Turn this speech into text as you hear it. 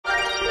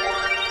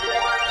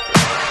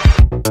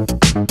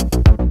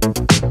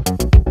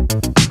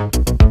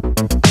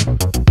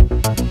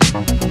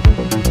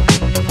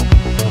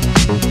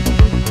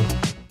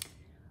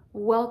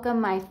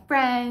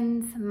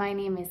my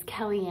name is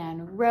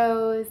Kellyann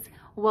Rose.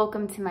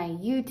 Welcome to my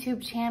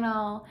YouTube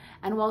channel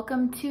and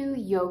welcome to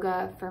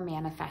Yoga for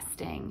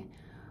Manifesting.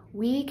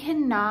 We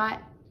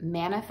cannot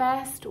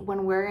manifest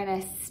when we're in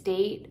a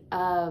state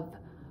of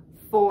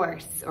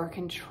force or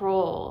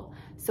control.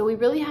 So we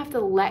really have to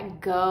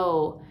let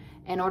go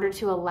in order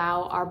to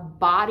allow our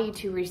body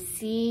to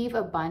receive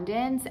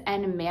abundance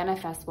and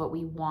manifest what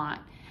we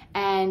want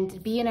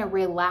and be in a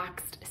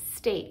relaxed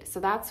state. So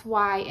that's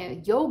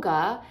why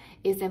yoga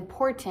is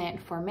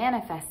important for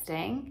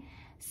manifesting.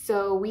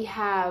 So we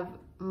have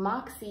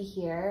Moxie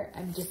here.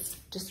 I'm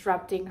just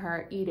disrupting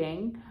her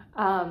eating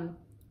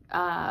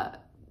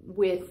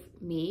with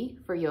me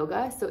for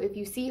yoga. So if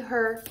you see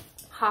her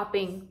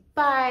hopping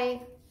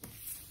by,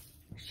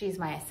 she's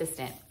my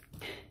assistant.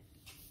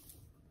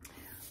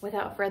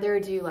 Without further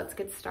ado, let's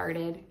get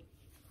started.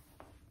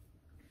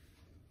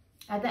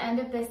 At the end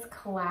of this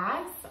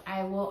class,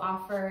 I will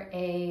offer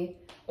a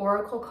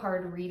oracle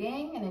card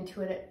reading, an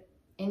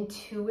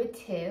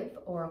intuitive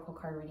oracle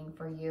card reading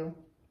for you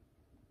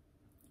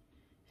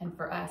and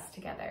for us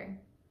together.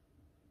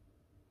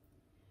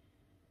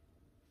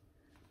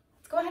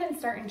 Let's go ahead and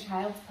start in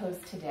child's pose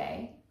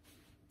today.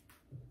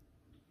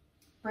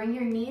 Bring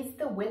your knees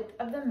the width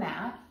of the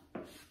mat.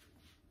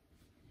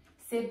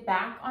 Sit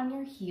back on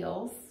your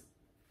heels.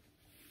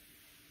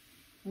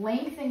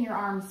 Lengthen your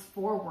arms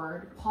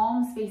forward,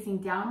 palms facing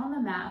down on the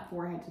mat,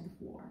 forehead to the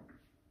floor.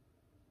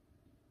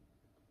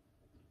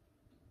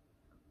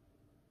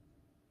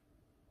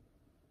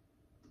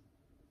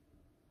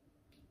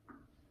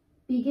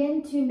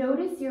 Begin to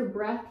notice your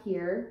breath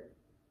here.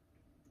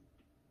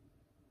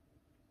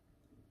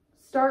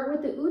 Start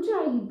with the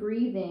Ujjayi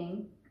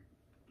breathing.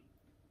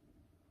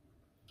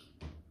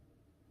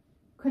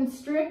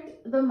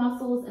 Constrict the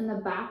muscles in the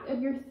back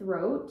of your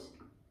throat,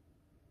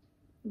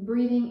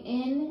 breathing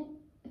in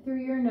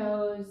through your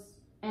nose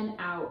and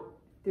out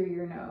through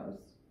your nose.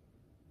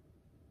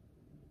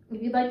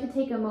 If you'd like to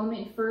take a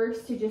moment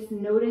first to just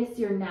notice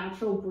your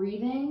natural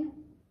breathing.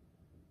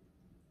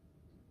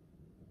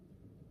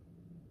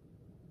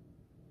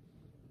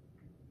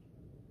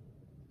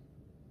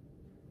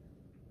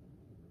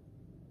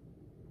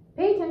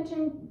 Pay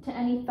attention to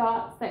any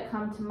thoughts that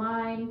come to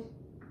mind.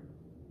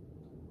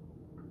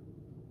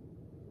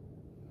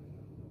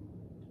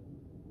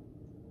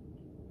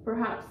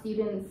 Perhaps you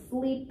didn't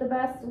sleep the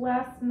best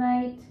last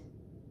night.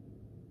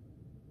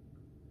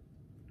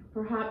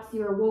 Perhaps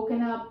you are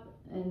woken up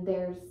and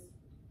there's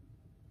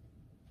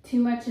too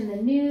much in the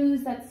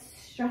news that's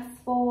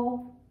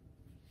stressful.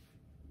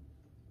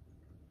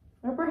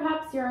 Or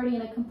perhaps you're already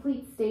in a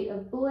complete state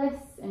of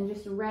bliss and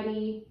just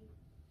ready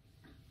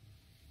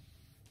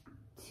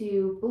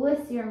to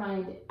bliss your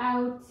mind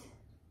out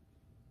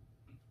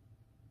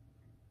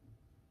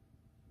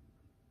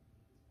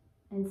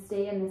and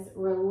stay in this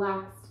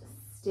relaxed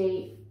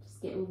state.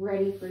 Just get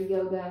ready for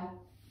yoga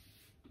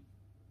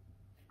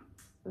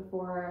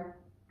before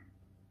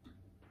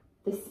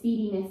the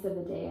speediness of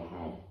the day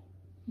ahead.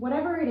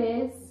 Whatever it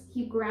is,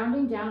 keep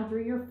grounding down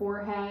through your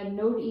forehead,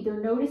 either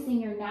noticing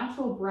your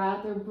natural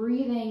breath or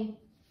breathing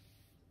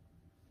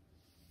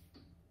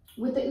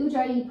with the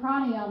Ujjayi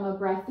pranayama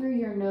breath through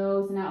your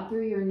nose and out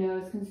through your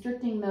nose,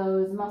 constricting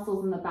those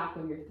muscles in the back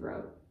of your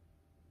throat.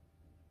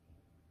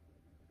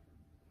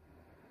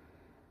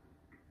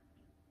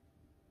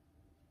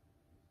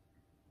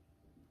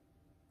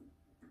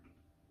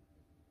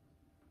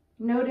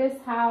 Notice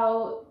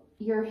how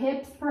your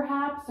hips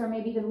perhaps, or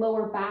maybe the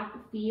lower back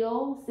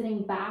feel,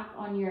 sitting back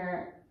on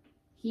your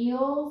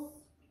heels.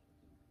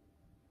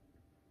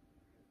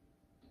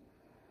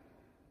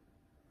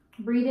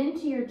 Breathe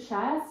into your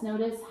chest.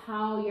 Notice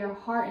how your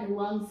heart and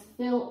lungs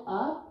fill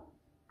up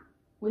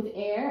with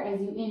air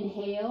as you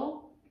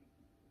inhale.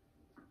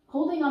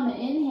 Holding on the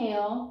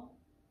inhale,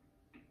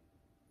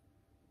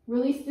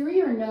 release through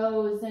your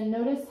nose and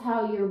notice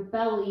how your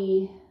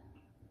belly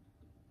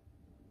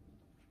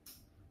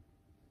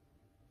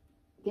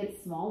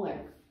gets smaller.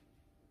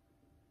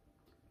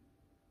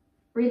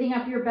 Breathing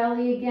up your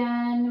belly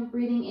again,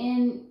 breathing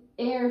in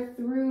air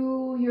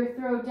through your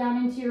throat,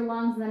 down into your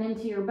lungs, and then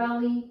into your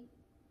belly.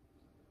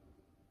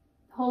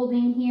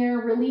 Holding here,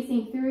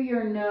 releasing through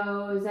your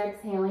nose,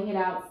 exhaling it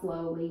out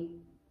slowly.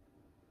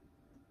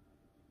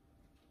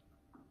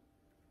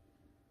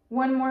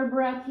 One more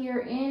breath here,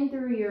 in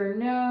through your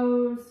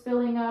nose,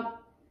 filling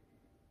up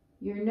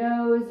your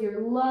nose,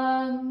 your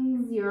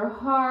lungs, your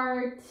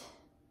heart.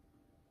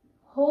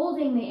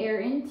 Holding the air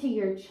into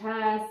your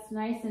chest,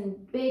 nice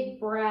and big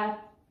breath.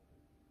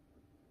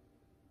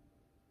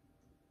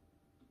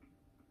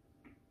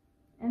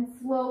 And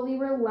slowly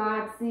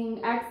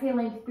relaxing,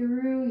 exhaling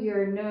through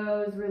your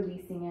nose,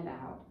 releasing it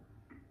out.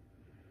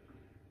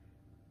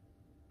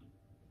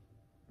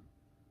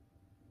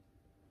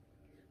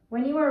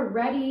 When you are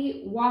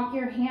ready, walk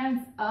your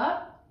hands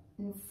up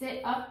and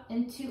sit up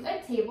into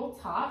a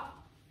tabletop.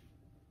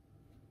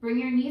 Bring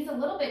your knees a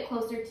little bit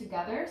closer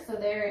together so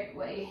they're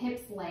at a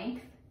hip's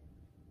length.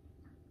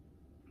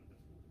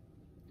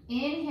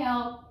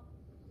 Inhale,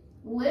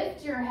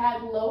 lift your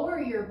head, lower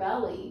your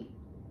belly.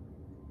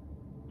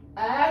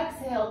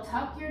 Exhale,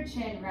 tuck your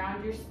chin,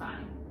 round your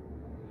spine.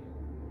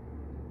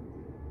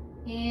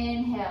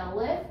 Inhale,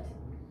 lift.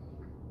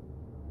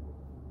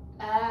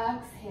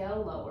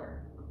 Exhale,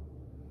 lower.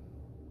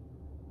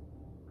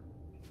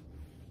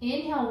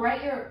 Inhale,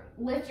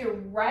 lift your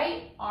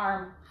right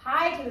arm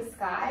high to the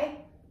sky.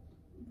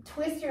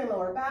 Twist your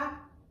lower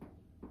back.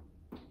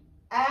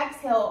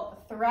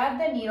 Exhale, thread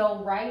the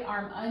needle, right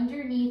arm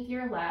underneath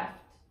your left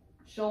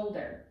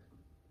shoulder.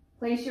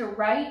 Place your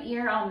right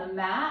ear on the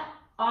mat.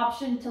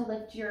 Option to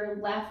lift your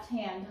left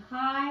hand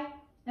high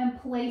and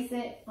place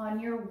it on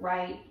your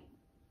right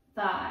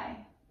thigh.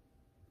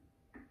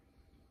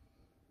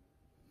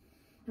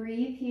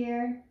 Breathe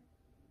here.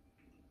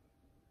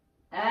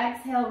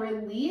 Exhale,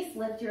 release.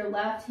 Lift your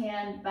left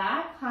hand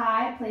back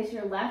high. Place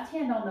your left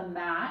hand on the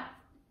mat.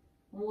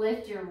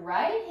 Lift your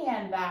right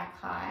hand back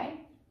high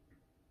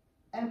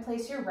and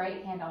place your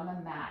right hand on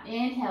the mat.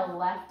 Inhale,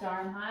 left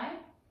arm high.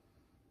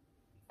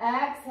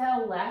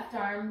 Exhale, left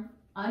arm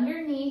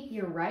underneath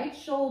your right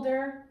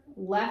shoulder,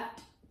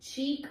 left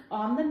cheek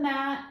on the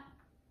mat.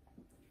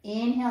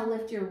 Inhale,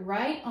 lift your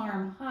right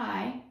arm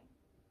high.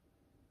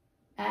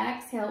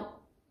 Exhale,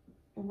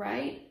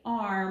 right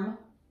arm,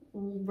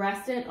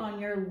 rest it on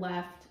your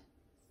left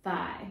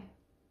thigh.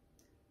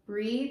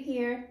 Breathe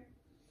here.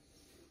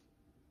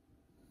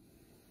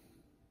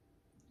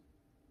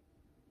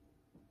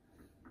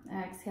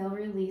 Exhale,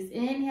 release.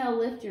 Inhale,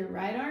 lift your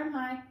right arm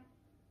high.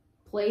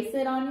 Place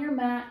it on your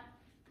mat.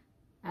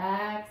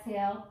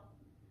 Exhale,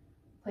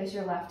 place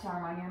your left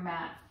arm on your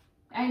mat.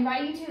 I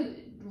invite you to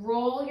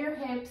roll your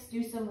hips,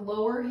 do some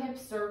lower hip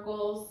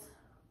circles.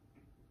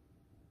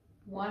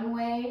 One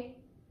way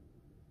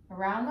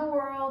around the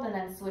world and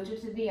then switch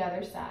it to the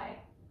other side.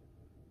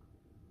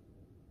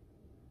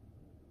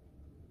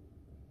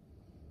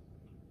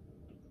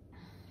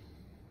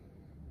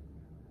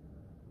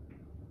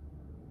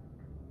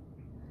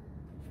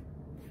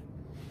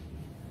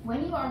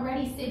 When you are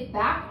ready, sit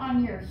back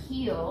on your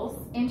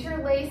heels,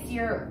 interlace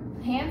your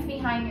hands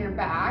behind your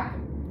back.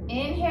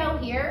 Inhale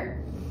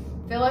here,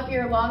 fill up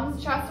your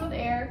lungs, chest with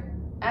air.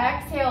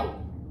 Exhale,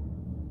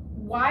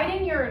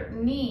 widen your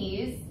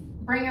knees,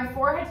 bring your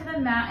forehead to the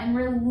mat and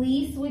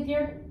release with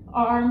your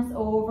arms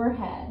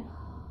overhead.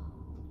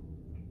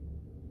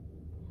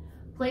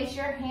 Place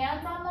your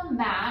hands on the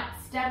mat,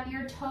 step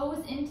your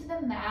toes into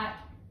the mat,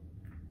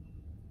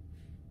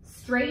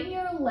 straighten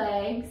your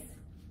legs.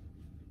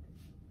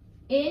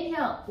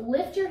 Inhale,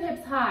 lift your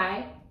hips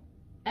high.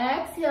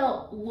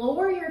 Exhale,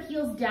 lower your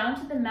heels down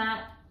to the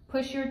mat.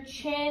 Push your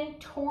chin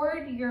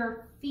toward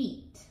your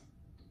feet.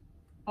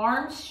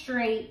 Arms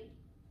straight,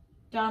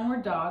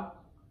 downward dog.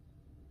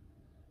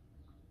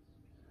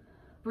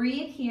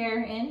 Breathe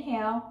here,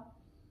 inhale.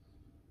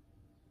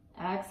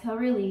 Exhale,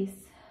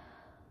 release.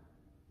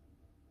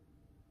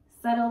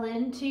 Settle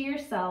into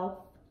yourself.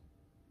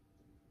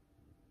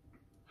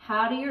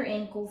 How do your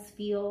ankles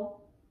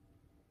feel?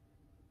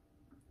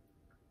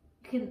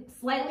 You can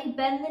slightly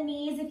bend the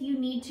knees if you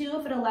need to,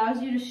 if it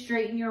allows you to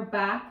straighten your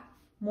back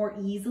more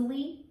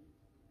easily.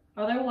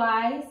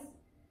 Otherwise,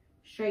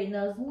 straighten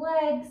those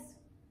legs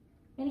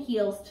and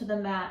heels to the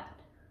mat.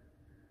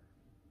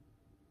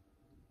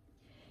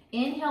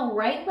 Inhale,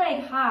 right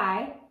leg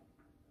high.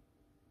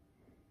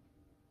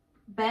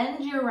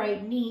 Bend your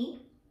right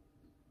knee.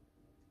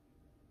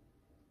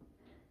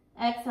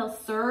 Exhale,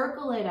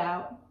 circle it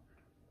out.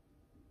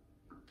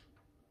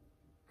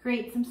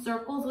 Create some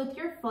circles with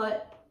your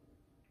foot.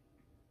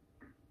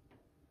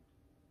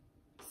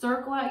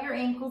 Circle out your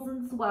ankles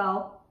as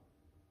well.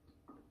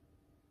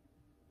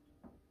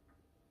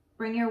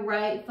 Bring your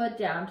right foot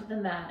down to the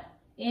mat.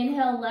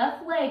 Inhale,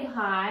 left leg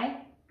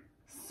high.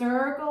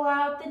 Circle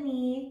out the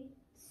knee.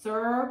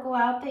 Circle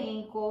out the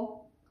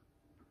ankle.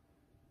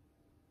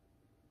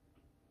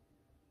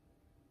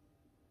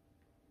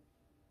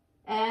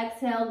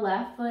 Exhale,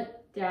 left foot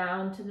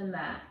down to the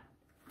mat.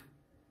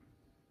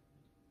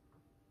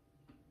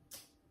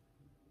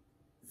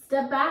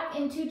 Step back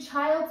into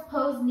child's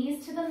pose,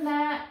 knees to the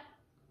mat.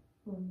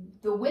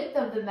 The width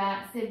of the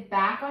mat, sit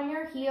back on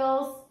your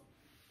heels.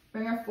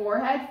 Bring your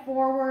forehead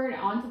forward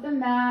onto the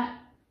mat,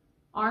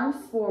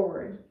 arms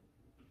forward.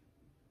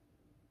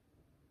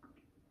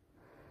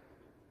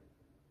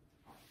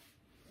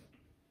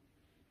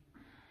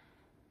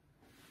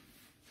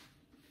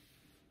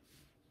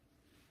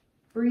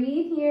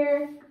 Breathe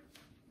here.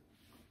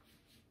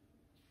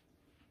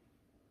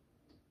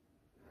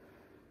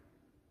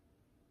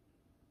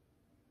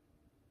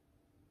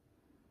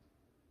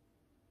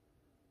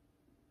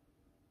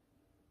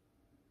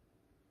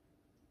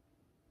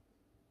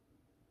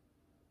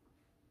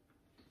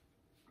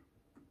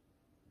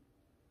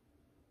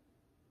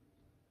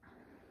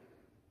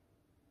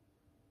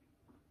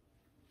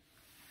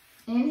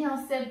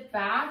 Inhale, sit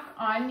back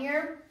on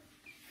your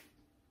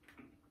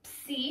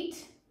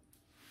seat.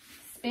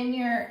 Spin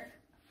your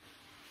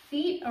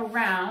feet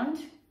around.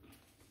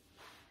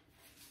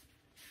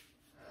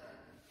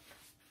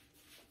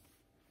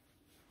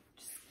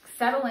 Just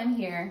settle in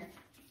here.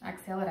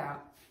 Exhale it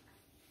out.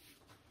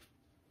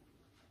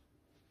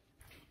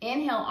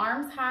 Inhale,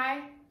 arms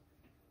high.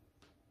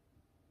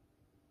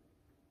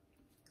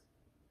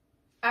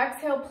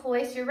 Exhale,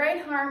 place your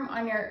right arm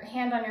on your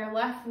hand on your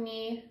left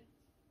knee,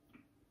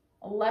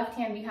 left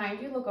hand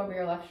behind you, look over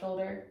your left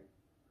shoulder.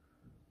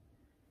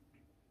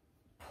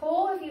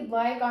 Pull, if you'd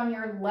like, on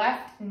your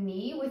left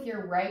knee with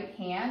your right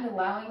hand,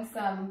 allowing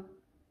some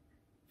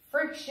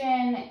friction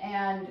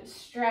and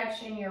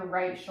stretch in your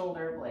right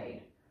shoulder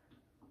blade.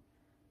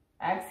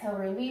 Exhale,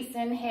 release,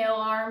 inhale,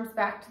 arms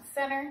back to the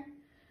center.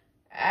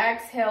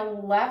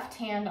 Exhale, left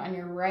hand on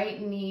your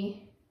right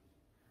knee.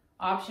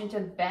 Option to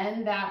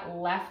bend that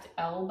left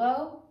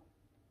elbow,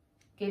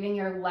 giving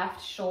your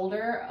left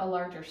shoulder a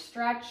larger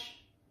stretch.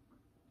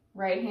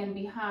 Right hand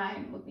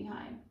behind, look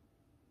behind.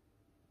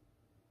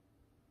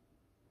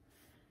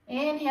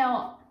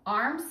 Inhale,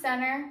 arms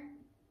center,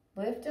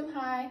 lift them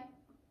high.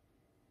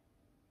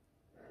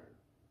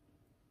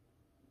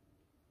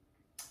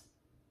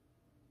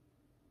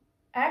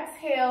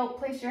 Exhale,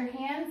 place your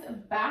hands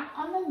back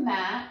on the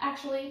mat.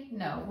 Actually,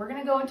 no, we're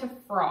gonna go into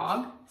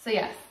frog. So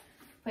yes,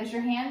 place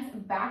your hands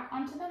back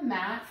onto the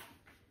mat.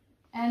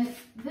 And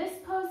this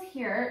pose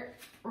here,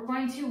 we're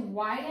going to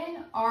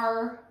widen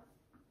our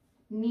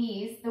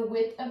knees, the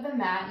width of the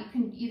mat. You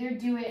can either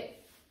do it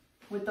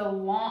with the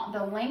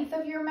length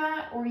of your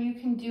mat, or you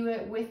can do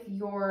it with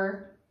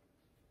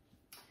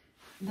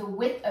the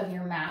width of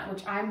your mat,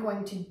 which I'm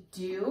going to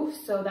do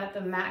so that the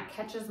mat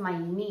catches my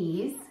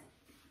knees.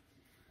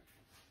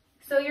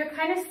 So you're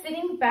kind of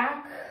sitting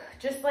back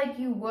just like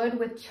you would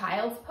with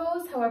child's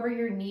pose. However,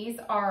 your knees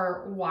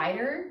are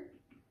wider.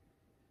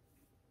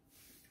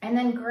 And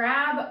then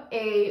grab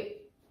a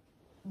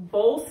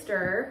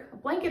bolster, a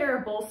blanket or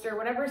a bolster,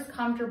 whatever's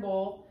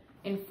comfortable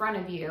in front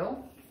of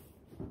you.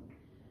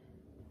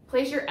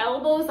 Place your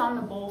elbows on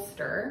the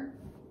bolster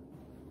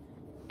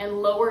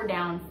and lower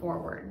down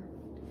forward.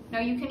 Now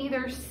you can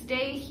either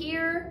stay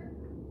here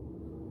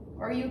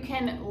or you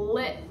can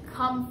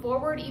come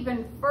forward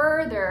even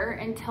further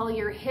until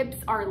your hips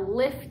are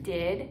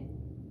lifted.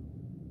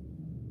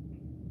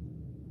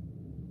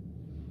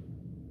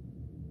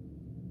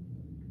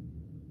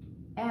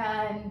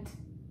 And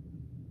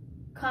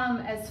come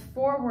as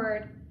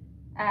forward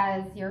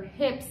as your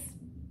hips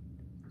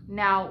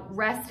now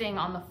resting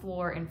on the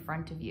floor in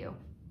front of you.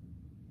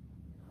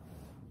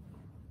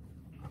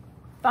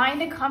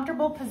 Find a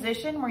comfortable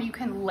position where you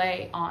can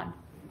lay on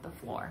the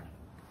floor.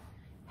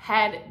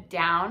 Head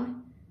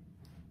down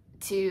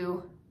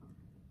to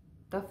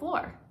the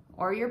floor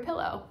or your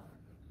pillow.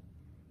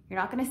 You're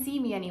not gonna see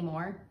me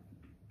anymore.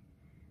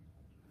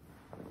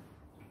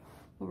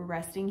 We're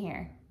resting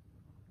here.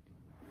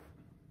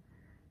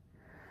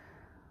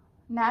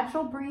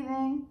 Natural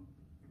breathing.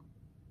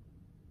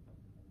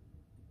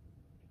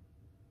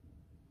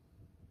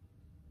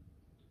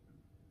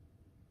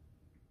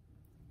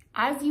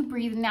 As you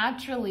breathe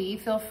naturally,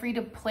 feel free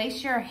to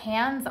place your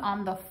hands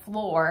on the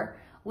floor,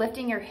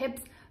 lifting your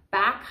hips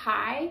back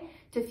high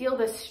to feel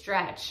the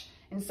stretch.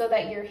 And so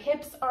that your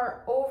hips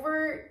are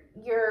over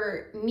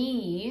your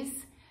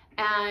knees,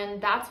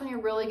 and that's when you're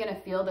really gonna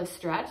feel the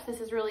stretch.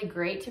 This is really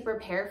great to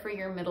prepare for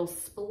your middle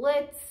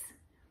splits.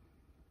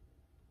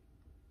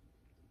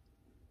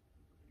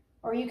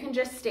 Or you can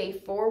just stay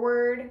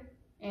forward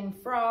in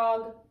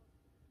frog.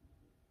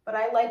 But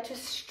I like to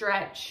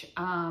stretch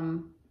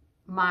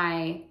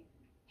my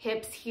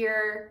hips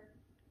here.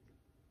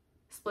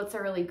 Splits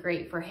are really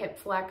great for hip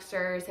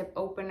flexors, hip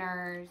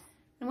openers.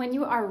 And when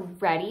you are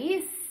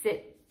ready,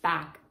 sit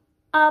back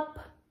up.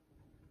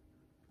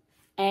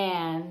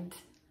 And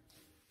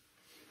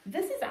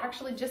this is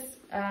actually just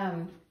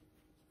a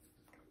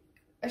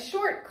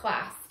short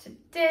class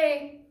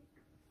today,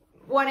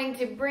 wanting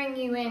to bring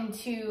you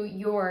into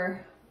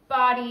your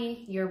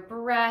body, your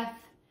breath.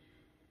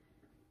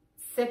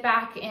 Sit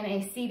back in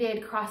a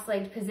seated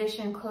cross-legged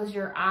position, close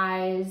your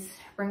eyes,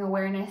 bring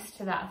awareness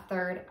to that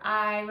third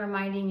eye,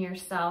 reminding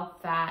yourself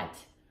that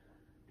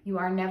you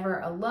are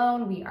never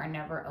alone. We are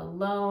never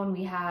alone.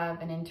 We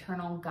have an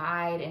internal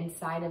guide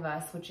inside of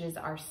us, which is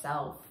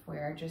ourself.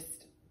 We're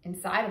just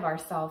inside of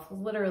ourself,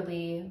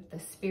 literally the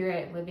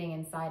spirit living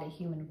inside a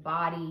human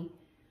body.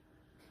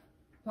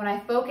 When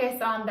I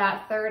focus on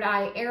that third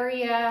eye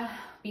area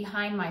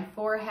behind my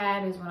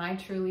forehead is when I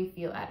truly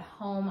feel at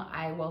home.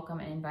 I welcome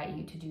and invite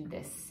you to do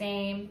the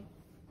same.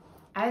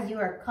 As you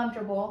are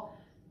comfortable,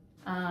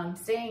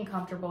 staying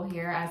comfortable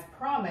here, as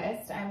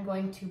promised, I'm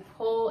going to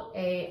pull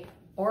a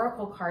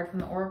oracle card from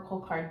the oracle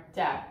card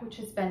deck, which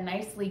has been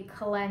nicely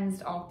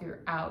cleansed all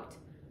throughout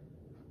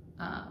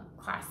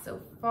class so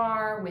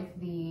far with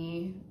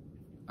the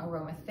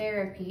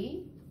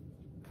aromatherapy.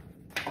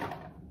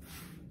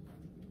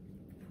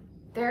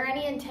 If there are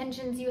any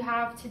intentions you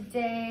have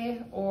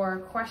today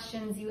or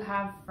questions you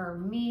have for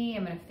me,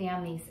 I'm going to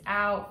fan these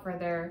out,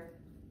 further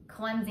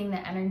cleansing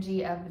the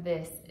energy of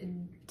this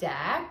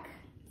deck,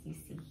 as you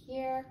see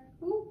here.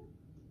 Ooh.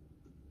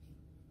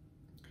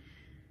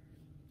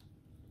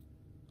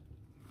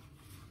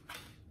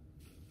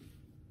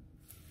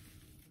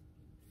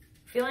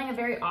 Feeling a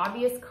very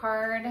obvious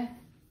card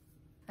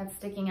that's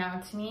sticking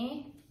out to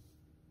me.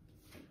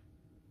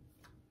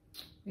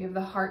 We have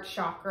the heart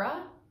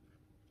chakra.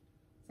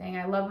 Saying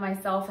I love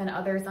myself and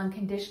others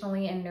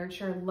unconditionally and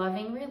nurture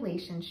loving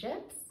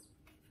relationships.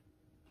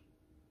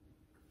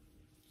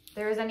 If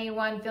there is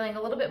anyone feeling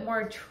a little bit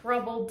more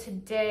troubled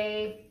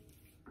today,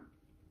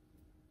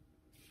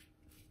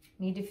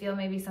 need to feel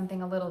maybe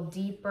something a little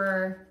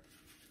deeper,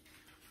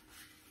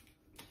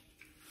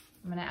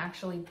 I'm gonna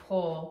actually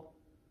pull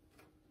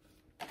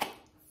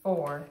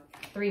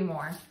 3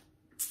 more,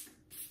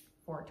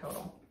 4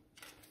 total.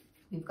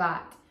 We've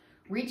got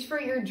reach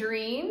for your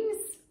dreams.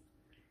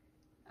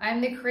 I'm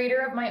the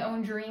creator of my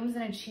own dreams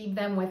and achieve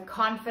them with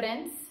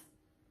confidence.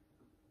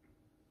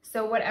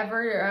 So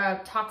whatever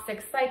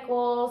toxic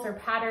cycles or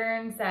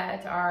patterns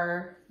that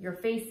you're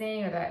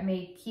facing or that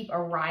may keep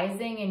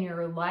arising in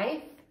your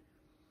life,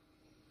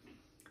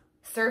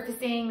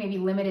 surfacing maybe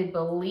limited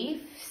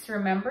beliefs,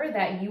 remember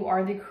that you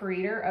are the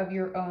creator of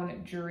your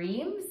own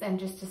dreams, and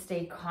just to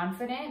stay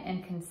confident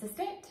and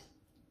consistent.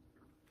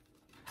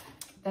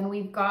 Then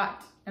we've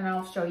got, and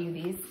I'll show you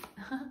these.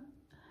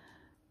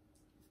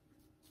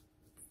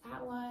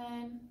 That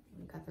one,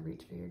 we've got the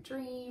reach for your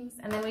dreams.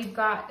 And then we've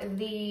got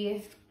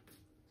the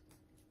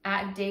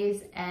at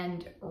day's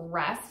end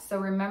rest. So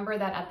remember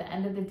that at the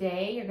end of the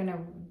day,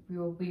 you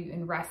will be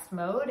in rest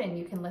mode, and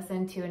you can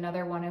listen to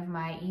another one of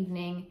my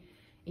evening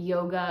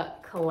yoga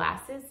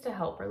classes to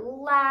help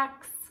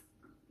relax.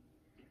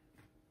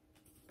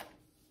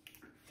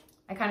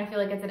 I kind of feel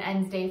like it's an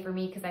ends day for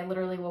me because I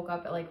literally woke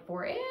up at like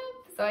 4 a.m.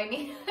 So I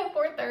need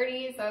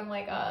 4:30. So I'm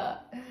like,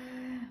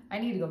 I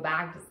need to go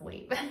back to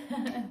sleep.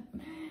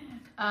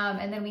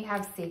 And then we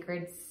have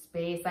sacred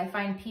space. I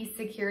find peace,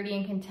 security,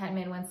 and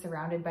contentment when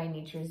surrounded by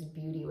nature's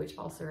beauty, which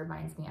also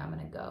reminds me I'm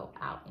gonna go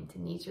out into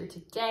nature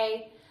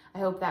today. I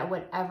hope that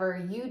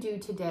whatever you do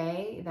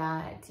today,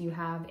 that you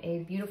have a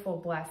beautiful,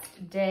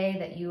 blessed day,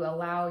 that you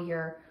allow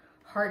your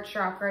heart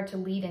chakra to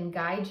lead and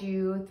guide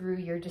you through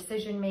your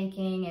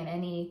decision-making and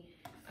any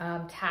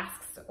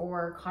tasks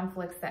or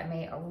conflicts that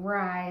may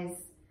arise.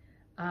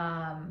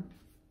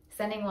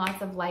 Sending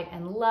lots of light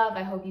and love.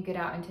 I hope you get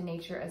out into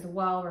nature as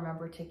well.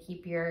 Remember to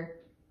keep your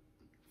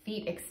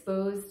feet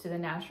exposed to the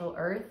natural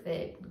earth.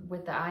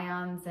 With the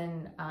ions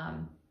and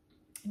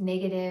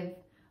negative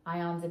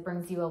ions, it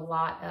brings you a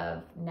lot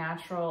of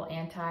natural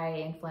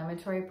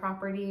anti-inflammatory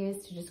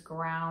properties to just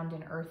ground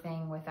and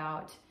earthing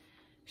without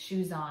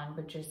shoes on,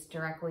 but just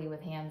directly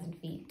with hands and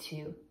feet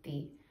to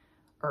the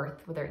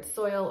earth, whether it's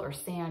soil or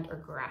sand or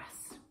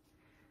grass.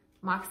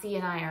 Moxie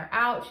and I are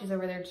out. She's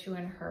over there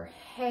chewing her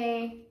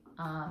hay.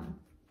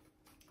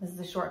 This is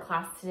a short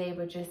class today,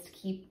 but just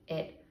keep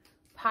it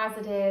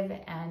positive,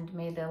 and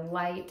may the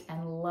light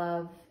and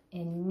love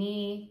in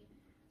me,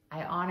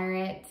 I honor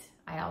it.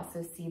 I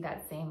also see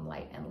that same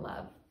light and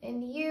love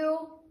in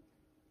you.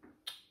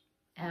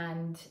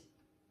 And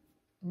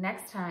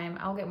next time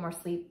I'll get more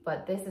sleep,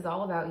 but this is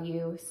all about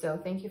you. So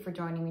thank you for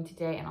joining me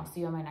today, and I'll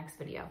see you on my next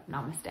video.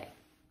 Namaste.